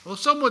Well,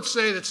 some would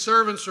say that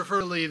servants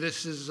refer,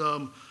 this is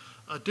a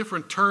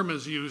different term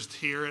is used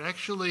here. And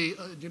actually,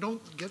 you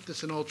don't get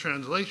this in all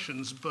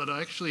translations, but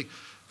actually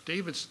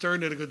David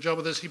Stern did a good job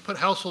of this. He put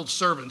household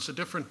servants, a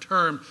different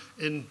term,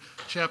 in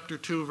chapter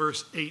 2,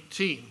 verse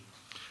 18.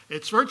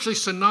 It's virtually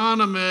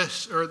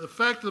synonymous, or the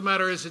fact of the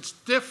matter is it's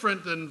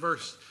different than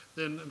verse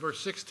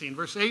 16.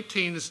 Verse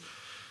 18 is,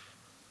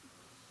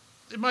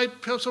 it might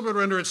help someone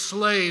render it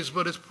slaves,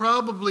 but it's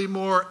probably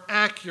more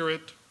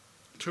accurate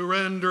to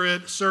render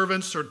it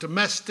servants or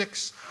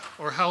domestics,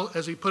 or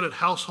as he put it,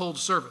 household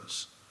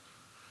servants.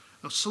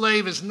 Now,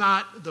 slave is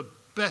not the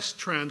best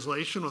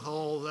translation with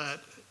all that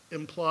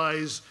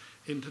implies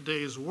in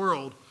today's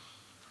world.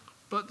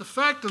 But the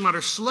fact of the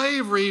matter,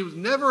 slavery was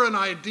never an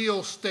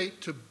ideal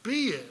state to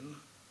be in.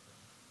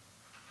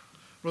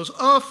 It was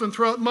often,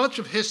 throughout much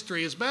of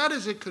history, as bad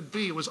as it could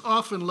be, it was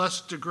often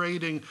less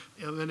degrading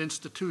of an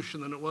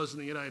institution than it was in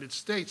the United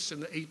States in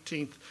the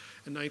 18th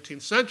and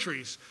 19th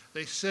centuries.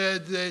 They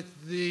said that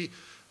the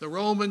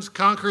Romans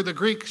conquered the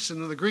Greeks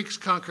and the Greeks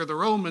conquered the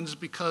Romans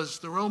because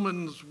the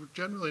Romans were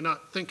generally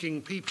not thinking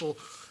people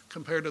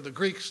compared to the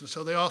Greeks, and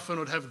so they often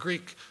would have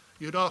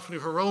you'd often,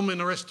 if a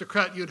Roman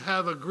aristocrat, you'd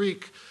have a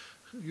Greek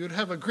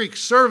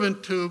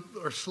servant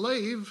or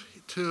slave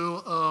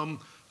to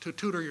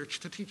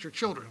teach your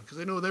children, because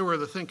they know they were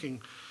the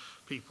thinking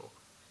people.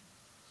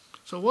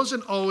 So it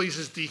wasn't always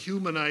as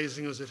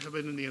dehumanizing as it had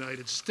been in the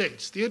United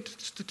States. The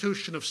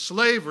institution of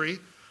slavery,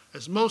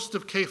 as most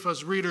of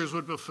Kepha's readers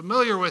would be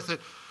familiar with it,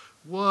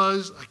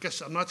 was, I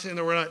guess I'm not saying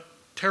there were not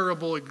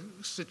terrible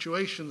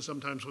situations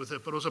sometimes with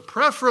it, but it was a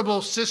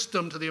preferable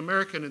system to the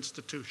American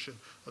institution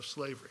of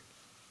slavery.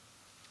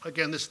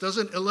 Again, this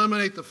doesn't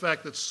eliminate the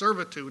fact that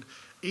servitude,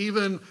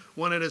 even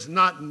when it is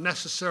not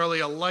necessarily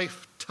a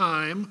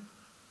lifelong,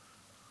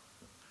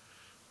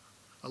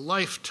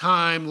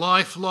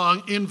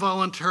 lifelong,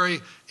 involuntary,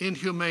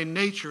 inhumane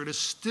nature, it is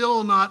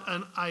still not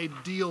an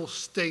ideal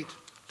state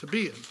to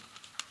be in.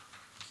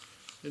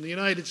 In the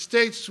United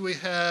States, we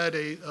had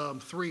a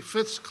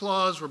 3/5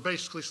 clause where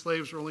basically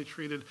slaves were only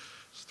treated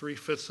as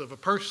 3/5 of a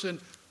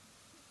person.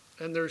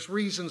 And there's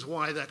reasons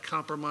why that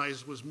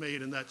compromise was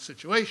made in that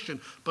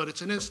situation, but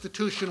it's an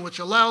institution which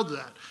allowed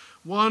that.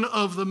 One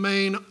of the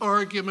main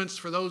arguments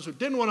for those who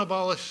didn't want to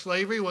abolish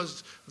slavery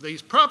was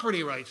these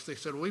property rights. They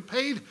said, we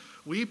paid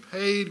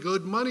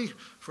good money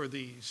for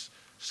these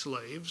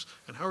slaves,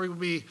 and how are we going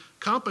to be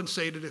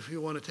compensated if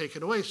you want to take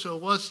it away? So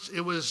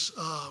it was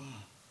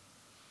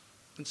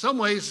in some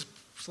ways,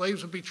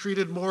 slaves would be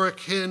treated more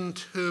akin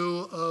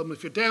to,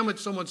 if you damage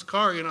someone's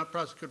car, you're not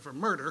prosecuted for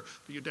murder,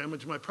 but you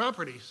damage my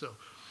property.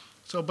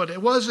 But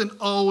it wasn't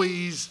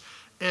always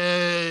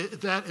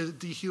that is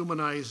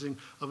dehumanizing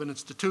of an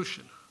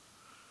institution.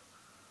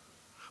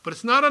 But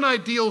it's not an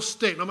ideal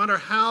state. No matter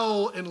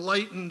how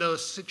enlightened a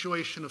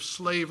situation of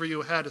slavery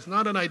you had, it's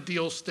not an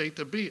ideal state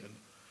to be in.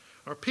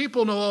 Our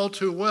people know all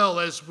too well,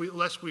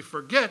 lest we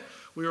forget,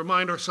 we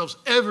remind ourselves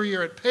every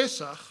year at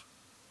Pesach,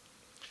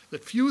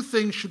 that few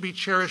things should be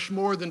cherished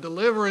more than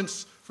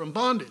deliverance from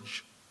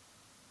bondage.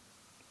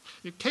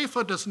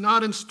 Kepha does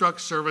not instruct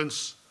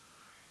servants,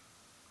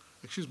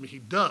 he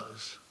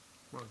does.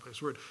 Wrong place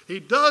word.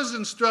 He does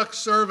instruct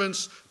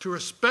servants to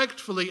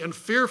respectfully and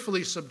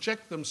fearfully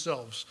subject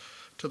themselves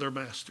to their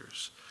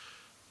masters.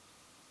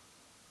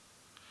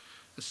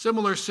 A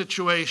similar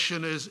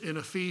situation is in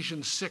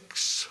Ephesians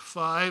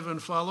 6:5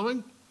 and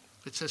following.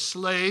 It says,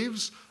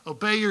 slaves,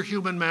 obey your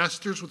human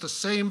masters with the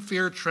same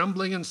fear,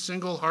 trembling, and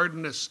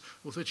single-heartedness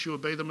with which you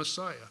obey the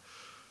Messiah.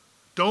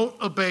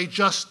 Don't obey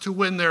just to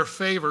win their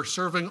favor,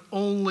 serving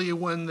only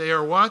when they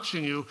are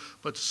watching you,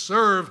 but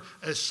serve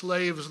as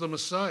slaves of the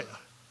Messiah,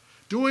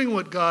 doing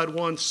what God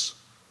wants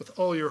with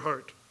all your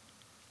heart.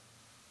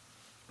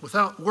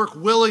 Work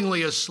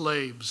willingly as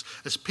slaves,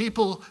 as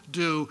people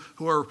do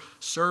who are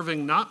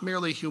serving not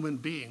merely human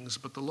beings,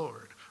 but the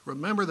Lord.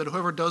 Remember that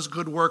whoever does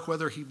good work,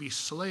 whether he be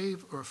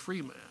slave or a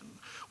free man,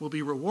 will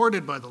be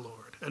rewarded by the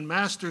Lord. And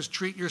masters,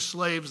 treat your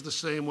slaves the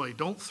same way.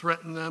 Don't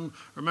threaten them.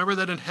 Remember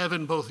that in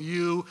heaven both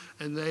you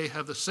and they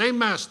have the same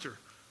master,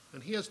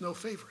 and he has no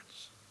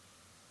favorites.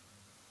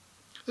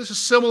 This is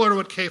similar to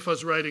what Kepha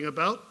is writing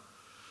about.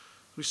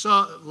 We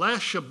saw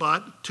last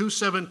Shabbat,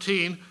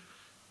 2:17,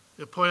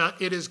 it pointed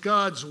out it is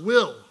God's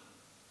will.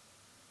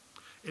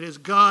 It is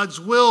God's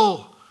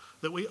will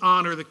that we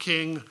honor the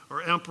king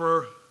or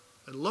emperor,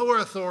 and lower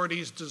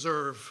authorities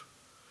deserve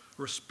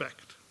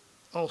respect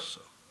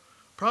also.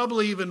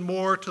 Probably even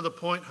more to the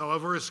point,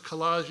 however, is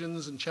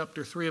Colossians in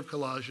chapter 3 of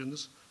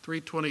Colossians,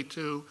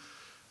 3:22.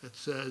 It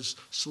says,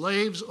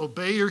 slaves,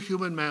 obey your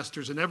human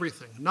masters in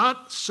everything,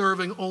 not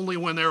serving only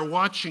when they're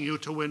watching you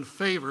to win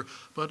favor,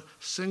 but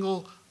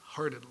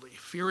single-heartedly,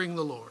 fearing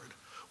the Lord.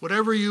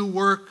 Whatever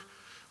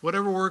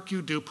work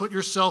you do, put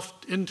yourself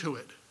into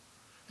it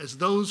as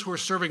those who are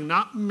serving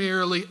not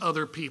merely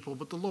other people,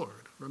 but the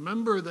Lord.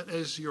 Remember that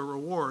as your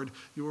reward,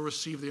 you will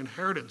receive the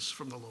inheritance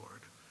from the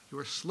Lord. You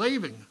are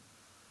slaving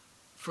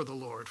for the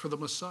Lord, for the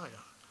Messiah.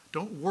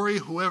 Don't worry,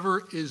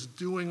 whoever is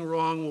doing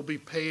wrong will be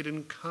paid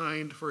in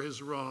kind for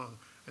his wrong,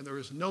 and there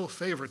is no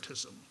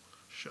favoritism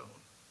shown.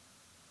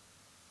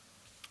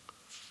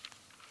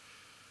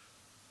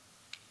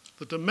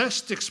 The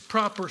domestic's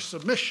proper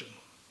submission,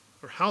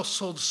 or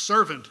household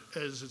servant,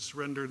 as it's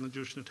rendered in the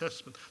Jewish New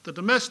Testament. The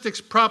domestic's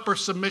proper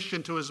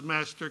submission to his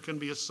master can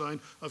be a sign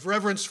of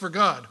reverence for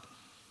God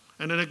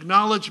and an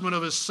acknowledgement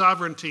of his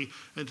sovereignty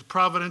and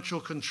providential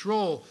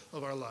control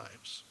of our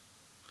lives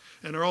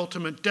and our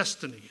ultimate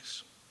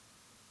destinies.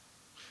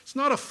 It's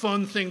not a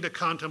fun thing to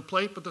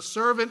contemplate, but the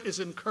servant is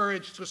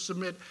encouraged to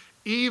submit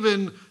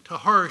even to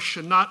harsh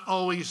and not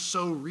always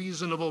so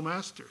reasonable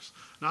masters,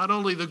 not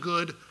only the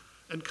good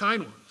and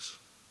kind ones.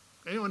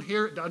 Anyone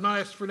here, I'm not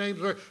asking for names,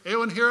 but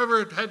anyone here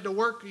ever had to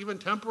work, even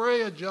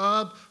temporary, a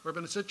job, or been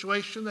in a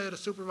situation they had a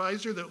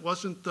supervisor that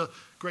wasn't the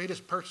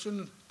greatest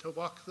person to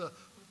walk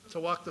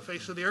the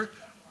face of the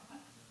earth?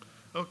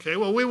 Okay,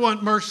 well, we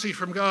want mercy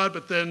from God,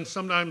 but then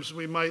sometimes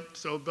we might,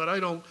 but I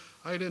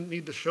didn't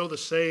need to show the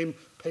same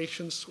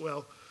patience.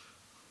 Well,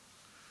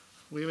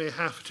 we may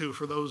have to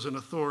for those in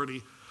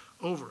authority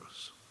over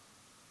us.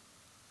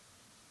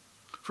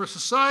 For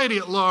society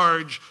at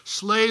large,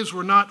 slaves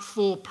were not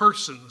full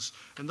persons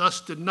and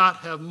thus did not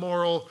have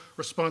moral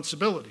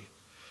responsibility.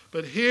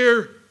 But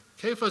here,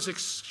 Kepha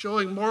is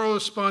showing moral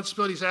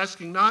responsibilities,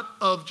 asking not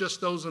of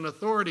just those in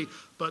authority,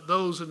 but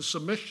those in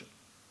submission.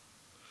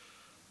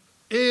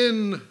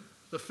 In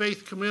the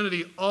faith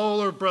community,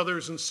 all are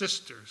brothers and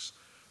sisters,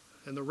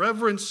 and the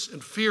reverence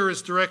and fear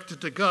is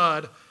directed to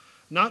God,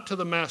 not to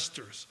the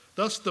masters.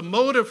 Thus, the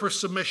motive for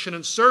submission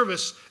and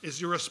service is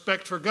your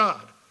respect for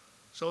God.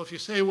 So if you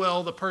say,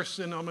 well, the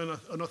person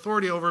an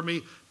authority over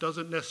me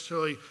doesn't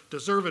necessarily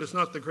deserve it, it's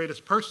not the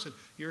greatest person,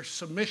 your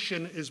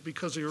submission is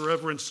because of your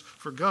reverence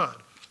for God.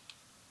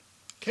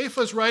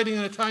 Kepha is writing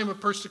in a time of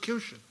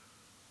persecution,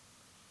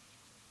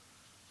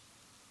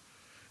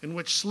 in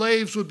which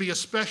slaves would be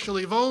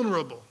especially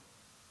vulnerable,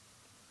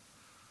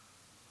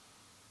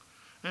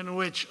 and in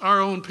which our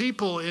own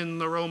people in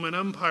the Roman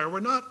Empire were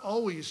not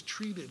always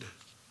treated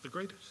the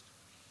greatest.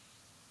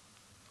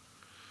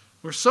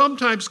 We're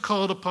sometimes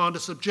called upon to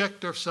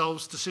subject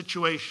ourselves to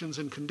situations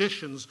and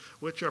conditions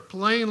which are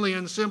plainly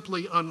and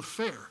simply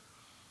unfair.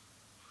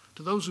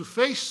 To those who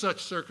face such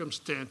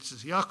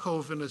circumstances,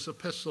 Yaakov in his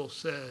epistle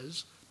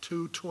says,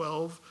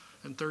 2:12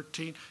 and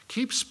 13,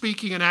 keep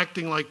speaking and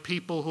acting like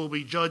people who will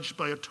be judged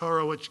by a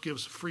Torah which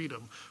gives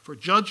freedom. For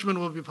judgment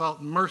will be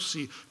about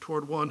mercy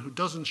toward one who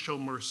doesn't show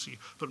mercy,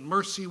 but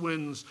mercy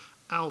wins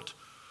out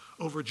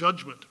over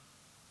judgment.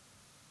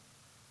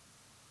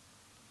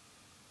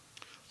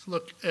 Let's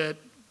look at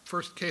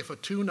 1 Kepha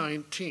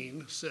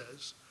 2:19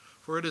 says,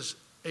 for it is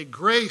a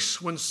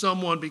grace when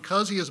someone,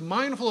 because he is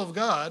mindful of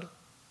God,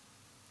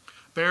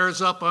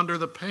 bears up under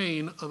the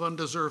pain of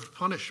undeserved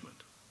punishment.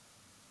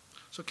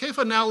 So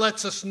Kepha now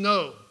lets us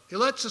know. He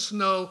lets us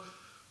know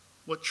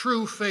what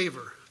true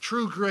favor,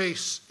 true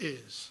grace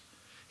is.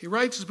 He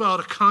writes about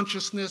a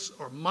consciousness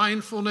or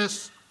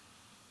mindfulness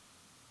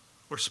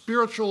or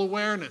spiritual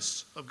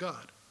awareness of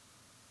God.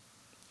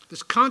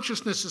 This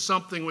consciousness is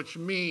something which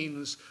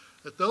means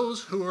that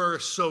those who are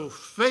so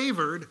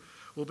favored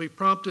will be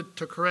prompted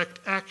to correct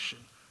action.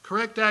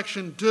 Correct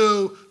action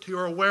due to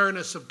your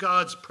awareness of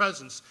God's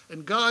presence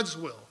and God's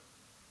will.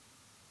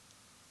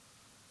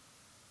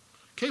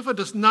 Kepha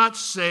does not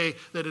say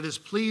that it is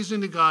pleasing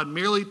to God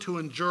merely to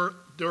endure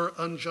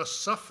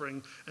unjust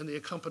suffering and the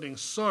accompanying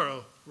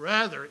sorrow.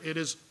 Rather, it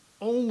is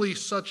only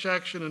such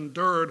action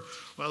endured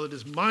while it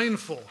is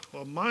mindful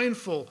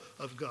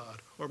of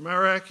God, or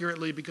more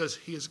accurately, because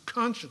he is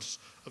conscious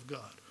of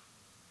God.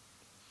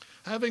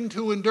 Having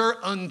to endure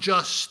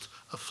unjust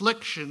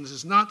afflictions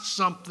is not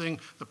something,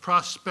 the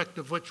prospect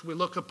of which we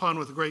look upon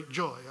with great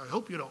joy. I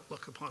hope you don't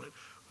look upon it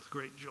with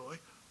great joy.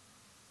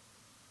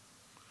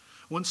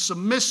 When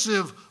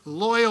submissive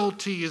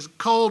loyalty is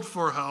called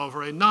for,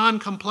 however, a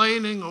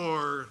non-complaining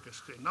or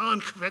a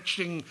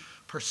non-kvetching,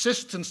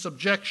 persistent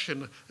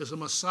subjection is a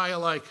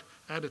Messiah-like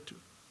attitude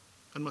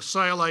and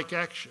Messiah-like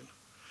action.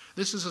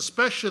 This is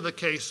especially the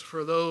case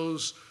for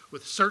those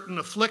with certain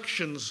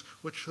afflictions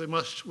which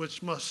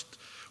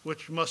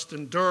must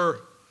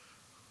endure,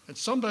 and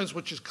sometimes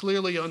which is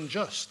clearly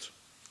unjust.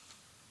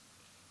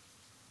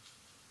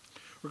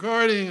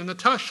 Regarding in the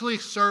Tashlich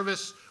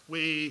service,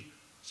 we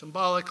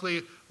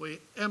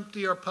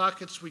empty our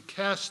pockets, we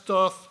cast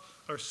off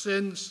our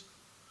sins.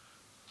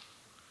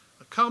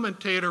 A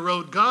commentator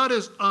wrote,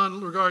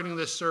 regarding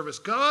this service,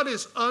 God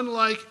is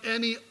unlike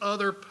any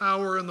other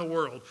power in the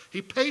world.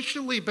 He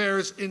patiently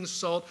bears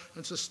insult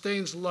and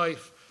sustains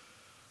life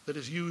that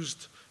is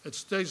used,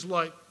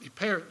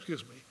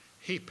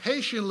 He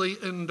patiently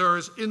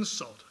endures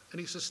insult and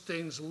he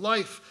sustains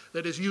life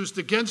that is used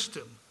against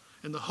him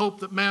in the hope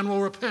that man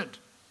will repent.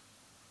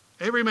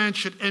 Every man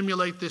should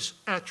emulate this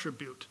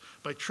attribute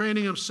by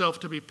training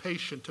himself to be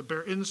patient, to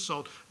bear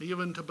insult, and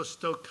even to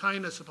bestow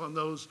kindness upon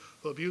those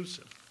who abuse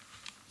him.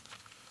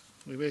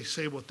 We may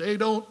say, well, they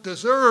don't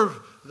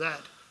deserve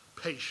that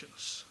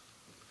patience.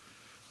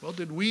 Well,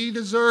 did we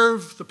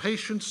deserve the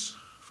patience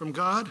from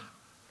God?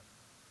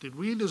 Did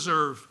we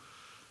deserve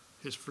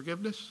his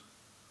forgiveness?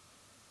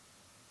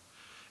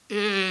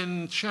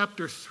 In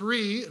chapter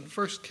 3, in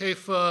 1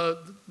 Kepha,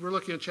 we're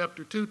looking at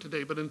chapter 2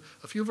 today, but in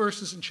a few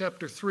verses in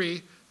chapter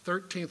 3,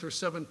 13 through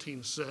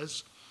 17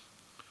 says,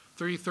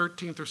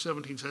 3:13 through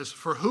 17 says,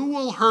 "For who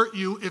will hurt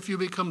you if you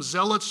become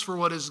zealots for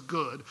what is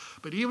good?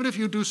 But even if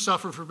you do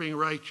suffer for being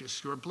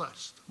righteous, you are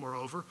blessed.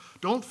 Moreover,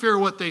 don't fear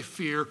what they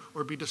fear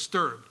or be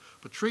disturbed,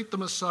 but treat the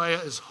Messiah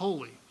as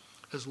holy,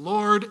 as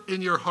Lord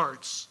in your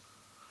hearts,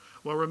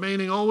 while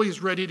remaining always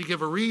ready to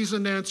give a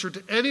reasoned answer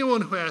to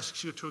anyone who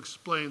asks you to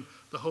explain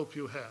the hope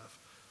you have,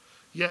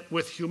 yet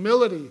with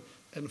humility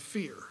and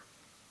fear,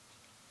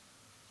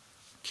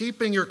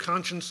 keeping your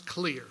conscience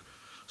clear,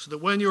 so that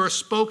when you are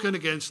spoken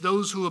against,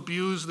 those who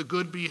abuse the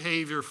good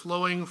behavior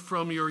flowing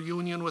from your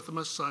union with the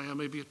Messiah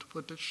may be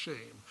put to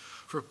shame.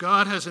 For if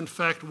God has in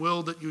fact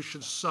willed that you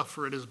should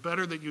suffer, it is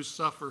better that you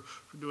suffer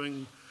for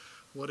doing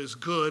what is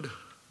good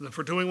than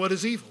for doing what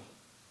is evil."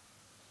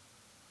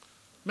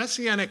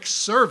 Messianic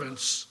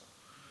servants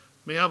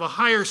may have a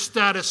higher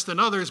status than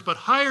others, but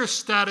higher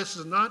status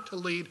is not to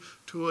lead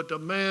to a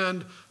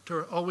demand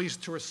to always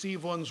to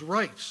receive one's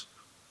rights.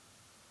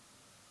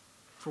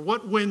 For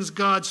what wins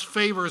God's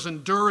favor is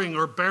enduring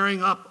or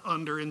bearing up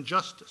under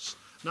injustice,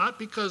 not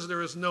because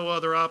there is no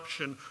other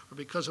option or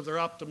because of their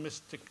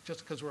just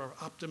because we're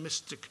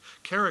optimistic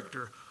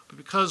character, but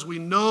because we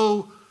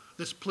know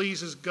this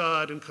pleases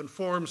God and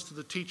conforms to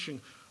the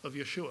teaching of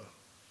Yeshua.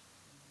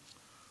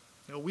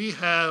 Now we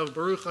have,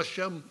 Baruch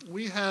Hashem,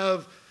 we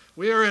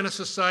are in a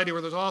society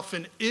where there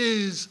often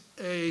is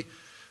a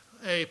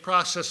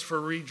process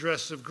for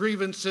redress of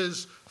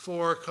grievances,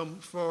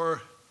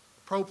 for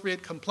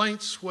appropriate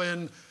complaints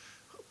when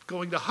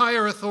going to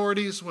higher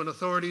authorities, when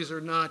authorities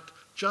are not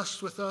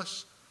just with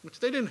us, which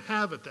they didn't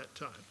have at that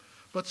time.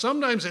 But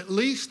sometimes, at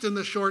least in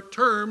the short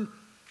term,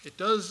 it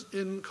does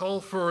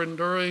call for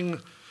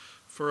enduring,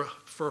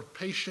 for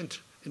patient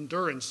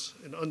endurance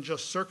in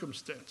unjust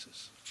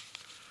circumstances.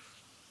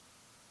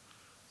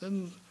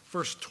 Then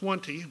verse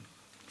 20,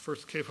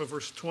 first Kepha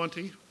verse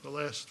 20, the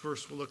last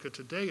verse we'll look at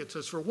today, it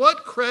says, "For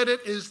what credit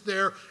is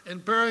there in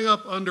bearing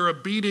up under a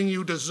beating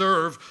you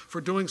deserve for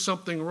doing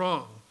something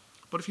wrong?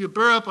 But if you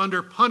bear up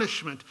under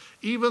punishment,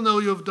 even though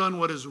you have done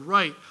what is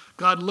right,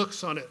 God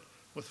looks on it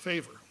with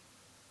favor."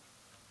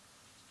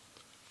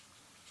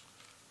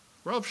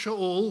 Rav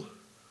Shaul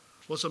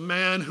was a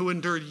man who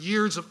endured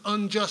years of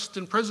unjust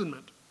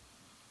imprisonment.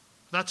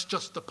 That's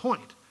just the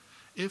point.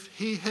 If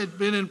he had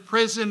been in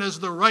prison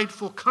as the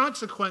rightful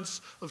consequence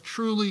of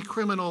truly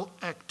criminal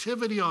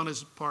activity on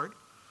his part,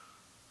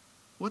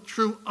 what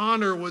true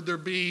honor would there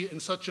be in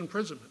such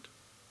imprisonment?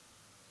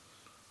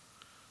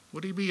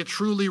 Would he be a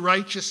truly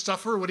righteous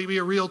sufferer? Would he be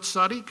a real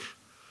tzaddik?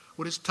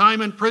 Would his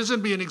time in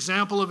prison be an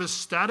example of his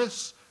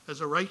status as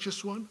a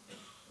righteous one?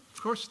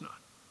 Of course not.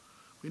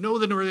 We know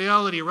that in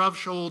reality, Rav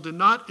Shaul did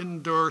not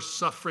endure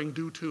suffering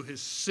due to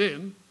his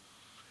sin.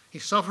 He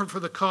suffered for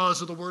the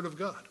cause of the Word of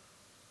God.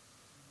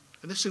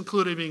 And this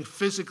included being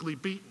physically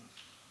beaten.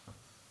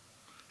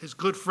 His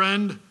good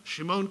friend,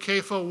 Shimon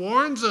Kepha,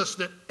 warns us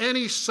that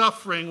any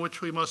suffering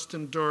which we must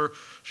endure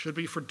should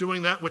be for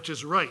doing that which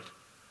is right,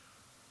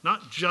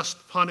 not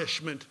just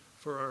punishment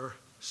for our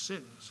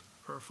sins,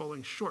 for our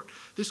falling short.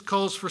 This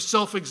calls for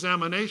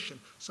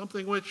self-examination,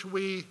 something which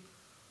we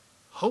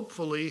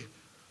hopefully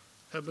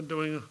have been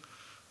doing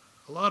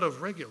a lot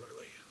of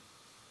regularly.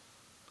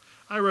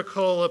 I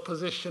recall a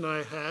position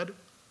I had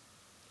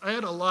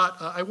a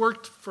lot. I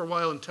worked for a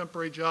while in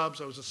temporary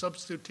jobs. I was a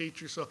substitute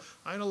teacher, so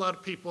I had a lot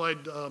of people.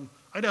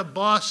 I'd have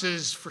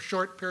bosses for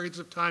short periods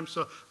of time,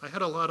 so I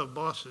had a lot of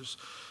bosses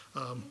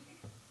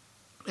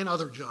in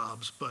other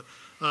jobs. But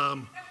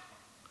I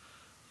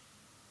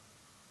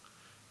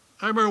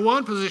remember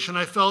one position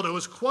I felt it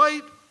was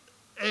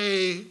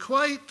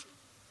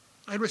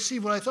I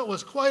received what I thought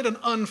was quite an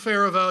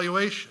unfair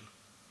evaluation.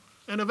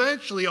 And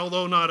eventually,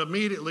 although not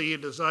immediately, I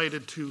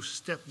decided to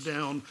step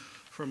down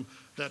from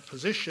that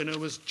position. It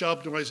was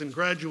job when I was in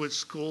graduate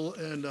school,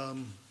 and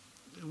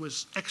it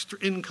was extra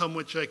income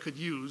which I could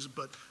use,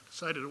 but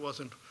decided it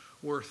wasn't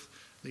worth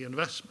the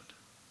investment.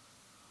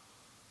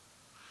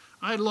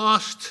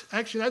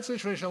 That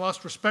situation, I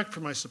lost respect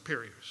for my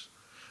superiors.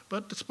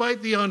 But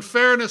despite the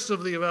unfairness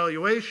of the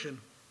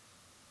evaluation,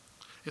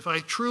 if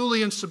I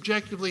truly and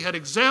subjectively had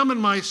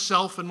examined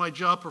myself and my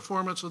job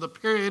performance for the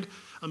period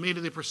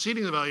immediately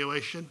preceding the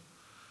evaluation,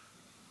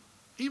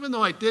 even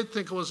though I did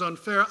think it was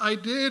unfair, I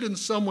did in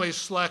some ways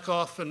slack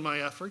off in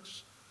my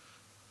efforts.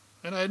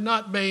 And I had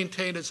not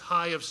maintained as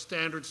high of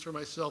standards for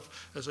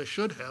myself as I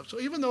should have. So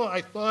even though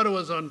I thought it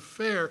was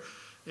unfair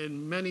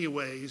in many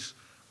ways,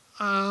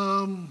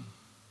 I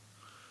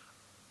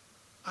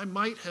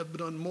might have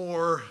done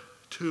more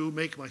to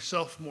make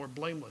myself more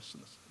blameless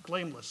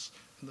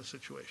in the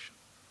situation.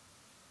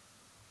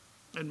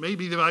 And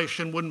maybe the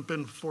evaluation wouldn't have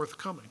been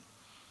forthcoming.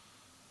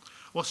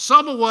 Well,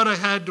 some of what I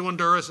had to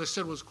endure, as I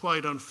said, was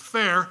quite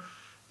unfair.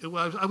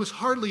 I was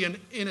hardly an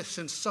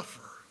innocent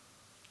sufferer.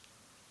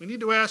 We need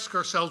to ask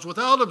ourselves,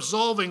 without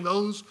absolving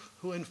those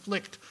who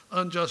inflict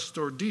unjust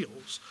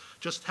ordeals,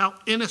 just how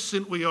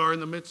innocent we are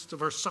in the midst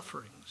of our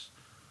sufferings.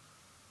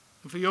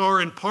 If we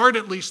are in part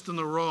at least in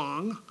the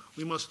wrong,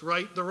 we must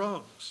right the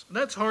wrongs. And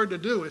that's hard to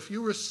do. If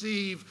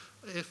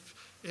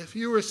If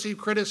you receive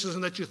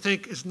criticism that you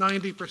think is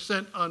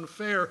 90%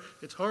 unfair,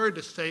 it's hard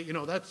to say,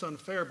 that's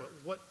unfair, but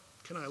what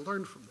can I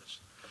learn from this?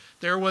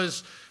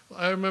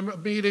 I remember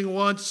meeting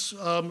once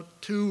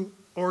two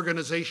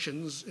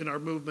organizations in our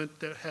movement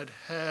that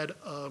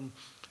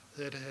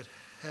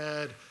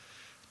had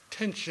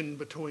tension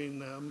between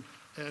them.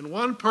 And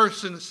one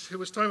person who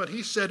was talking about,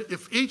 he said,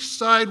 if each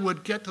side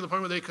would get to the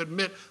point where they could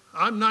admit,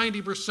 I'm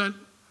 90%,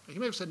 he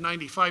may have said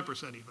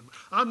 95% even,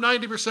 I'm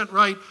 90%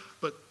 right,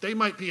 but they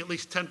might be at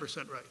least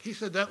 10% right. He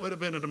said that would have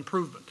been an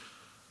improvement.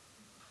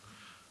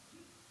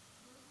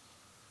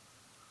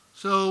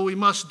 So we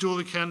must do what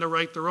we can to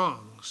right the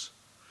wrongs.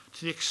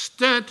 To the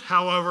extent,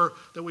 however,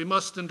 that we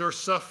must endure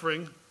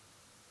suffering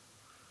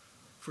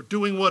for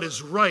doing what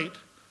is right,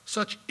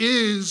 such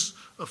is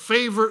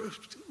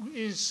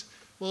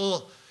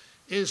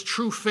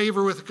true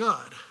favor with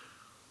God.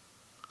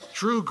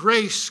 True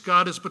grace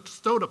God has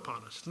bestowed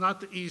upon us. It's not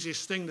the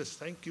easiest thing to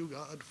thank you,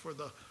 God, for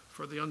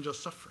the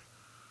unjust suffering.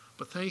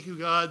 But thank you,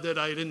 God, that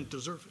I didn't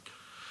deserve it.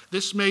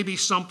 This may be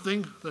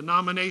something, the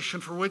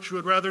nomination for which we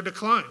would rather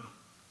decline.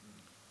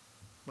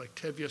 Like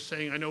Tevye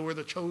saying, I know we're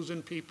the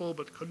chosen people,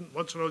 but couldn't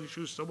once in a while you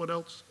choose someone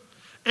else?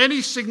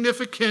 Any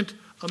significant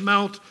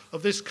amount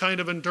of this kind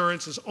of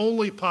endurance is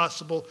only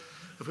possible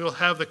if we will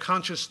have the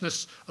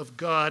consciousness of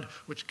God,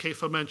 which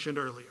Kefa mentioned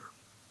earlier.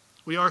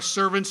 We are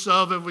servants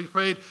of, and we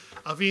prayed,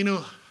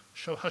 Avinu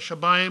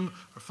Hashabayim,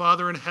 our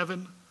Father in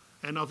heaven,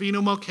 and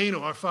Avinu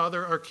Malkeinu, our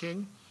Father, our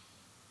King.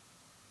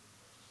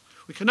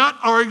 We cannot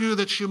argue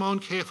that Shimon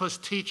Kefa's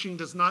teaching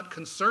does not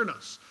concern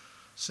us,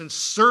 since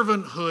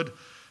servanthood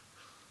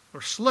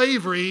or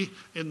slavery,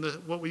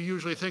 what we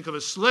usually think of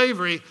as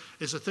slavery,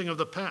 is a thing of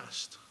the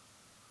past.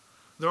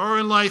 There are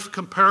in life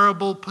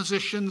comparable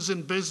positions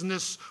in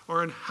business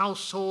or in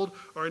household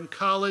or in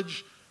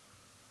college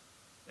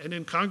and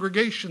in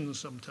congregations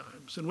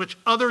sometimes, in which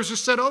others are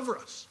set over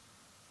us.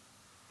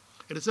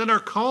 It is then our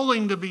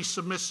calling to be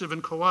submissive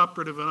and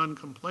cooperative and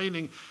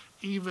uncomplaining,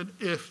 even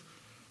if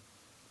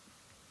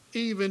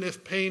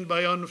pained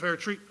by unfair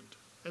treatment.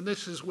 And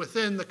this is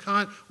within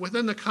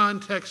the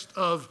context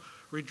of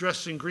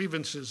redressing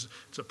grievances.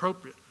 It's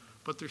appropriate.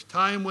 But there's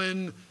time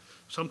when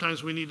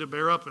sometimes we need to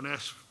bear up and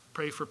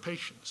pray for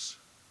patience.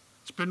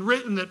 It's been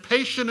written that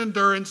patient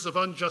endurance of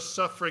unjust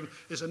suffering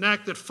is an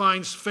act that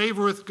finds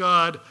favor with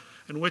God,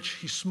 in which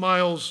he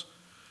smiles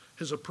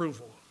his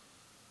approval.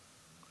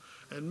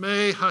 And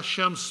may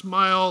Hashem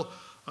smile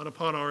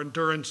upon our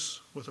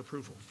endurance with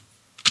approval.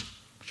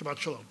 Shabbat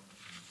Shalom.